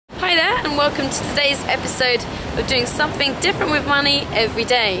and welcome to today's episode of doing something different with money every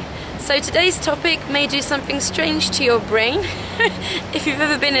day. So today's topic may do something strange to your brain. If you've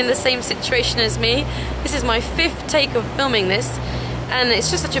ever been in the same situation as me, this is my 5th take of filming this, and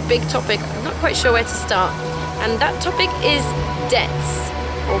it's just such a big topic, I'm not quite sure where to start. And that topic is debts,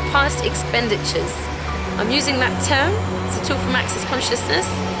 or past expenditures. I'm using that term, it's a tool from Access Consciousness,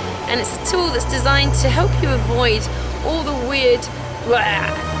 and it's a tool that's designed to help you avoid all the weird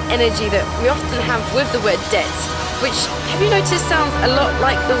energy that we often have with the word debt, which, have you noticed, sounds a lot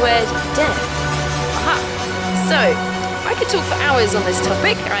like the word death. Aha! So, I could talk for hours on this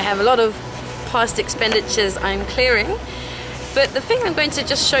topic. I have a lot of past expenditures I'm clearing, but the thing I'm going to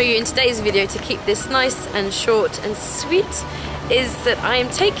just show you in today's video to keep this nice and short and sweet is that I am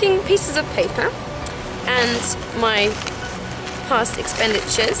taking pieces of paper and my past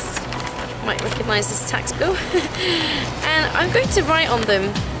expenditures, you might recognize this tax bill, and I'm going to write on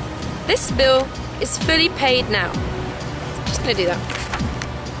them, this bill is fully paid now. I'm just going to do that.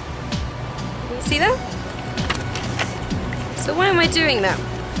 Can you see that? So why am I doing that?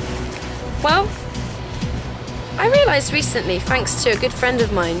 Well, I realized recently, thanks to a good friend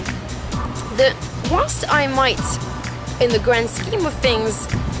of mine, that whilst I might, in the grand scheme of things,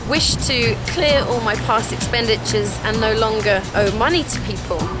 wish to clear all my past expenditures and no longer owe money to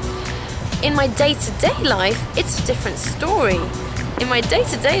people, in my day-to-day life, it's a different story. In my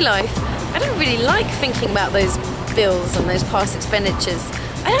day-to-day life, I don't really like thinking about those bills and those past expenditures.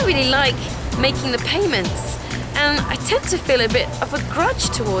 I don't really like making the payments, and I tend to feel a bit of a grudge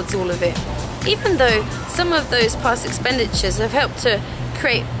towards all of it, even though some of those past expenditures have helped to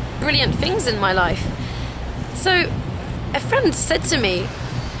create brilliant things in my life. So a friend said to me,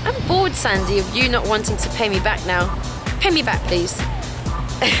 "I'm bored, Sandy, of you not wanting to pay me back now. Pay me back, please."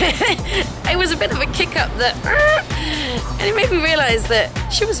 It was a bit of a kick up that, and it made me realize that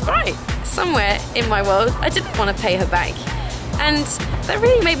she was right. Somewhere in my world, I didn't want to pay her back. And that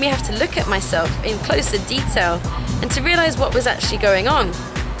really made me have to look at myself in closer detail and to realize what was actually going on.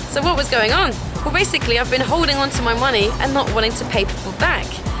 So what was going on? Well, basically, I've been holding on to my money and not wanting to pay people back.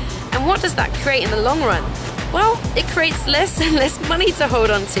 And what does that create in the long run? Well, it creates less and less money to hold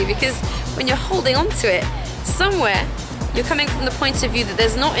on to, because when you're holding on to it, somewhere you're coming from the point of view that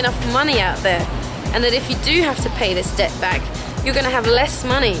there's not enough money out there, and that if you do have to pay this debt back, you're going to have less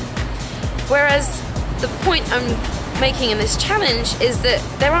money. Whereas the point I'm making in this challenge is that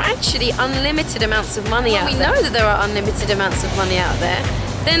there are actually unlimited amounts of money out there. We know that there are unlimited amounts of money out there.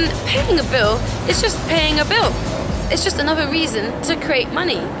 Then paying a bill is just paying a bill. It's just another reason to create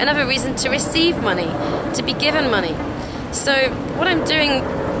money, another reason to receive money, to be given money. So what I'm doing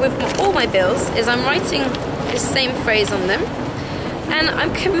with all my bills is I'm writing the same phrase on them, and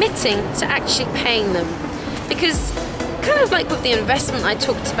I'm committing to actually paying them. Because, kind of like with the investment I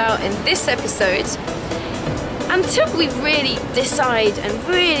talked about in this episode, until we really decide and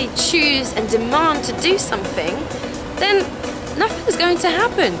really choose and demand to do something, then nothing's going to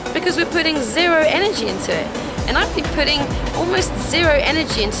happen, because we're putting zero energy into it. And I've been putting almost zero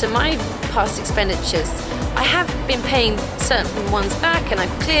energy into my past expenditures. I have been paying certain ones back, and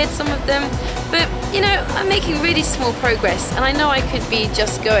I've cleared some of them, but you know, I'm making really small progress, and I know I could be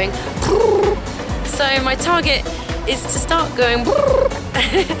just going. So my target is to start going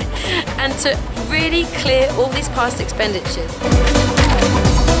and to really clear all these past expenditures.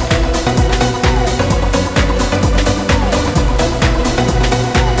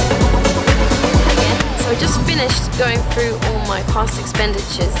 So I just finished going through all my past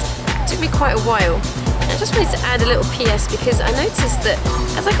expenditures. It took me quite a while. I just wanted to add a little PS, because I noticed that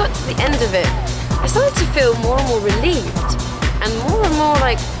as I got to the end of it, I started to feel more and more relieved, and more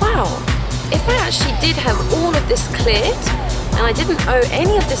like, wow, if I actually did have all of this cleared and I didn't owe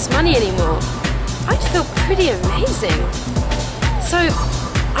any of this money anymore, I'd feel pretty amazing. So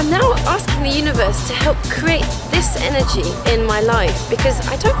I'm now asking the universe to help create this energy in my life, because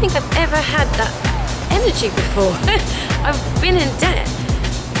I don't think I've ever had that energy before. I've been in debt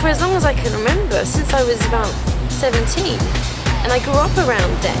for as long as I can remember, since I was about 17, and I grew up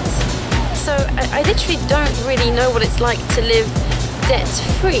around debt. So I literally don't really know what it's like to live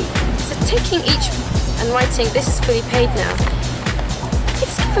debt-free. So taking each and writing, this is fully paid now,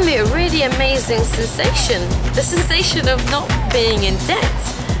 it's given me a really amazing sensation, the sensation of not being in debt.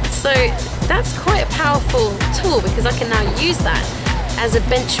 So that's quite a powerful tool, because I can now use that as a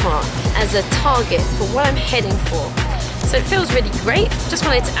benchmark, as a target for what I'm heading for. So it feels really great. Just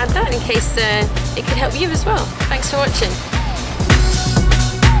wanted to add that in case it could help you as well. Thanks for watching.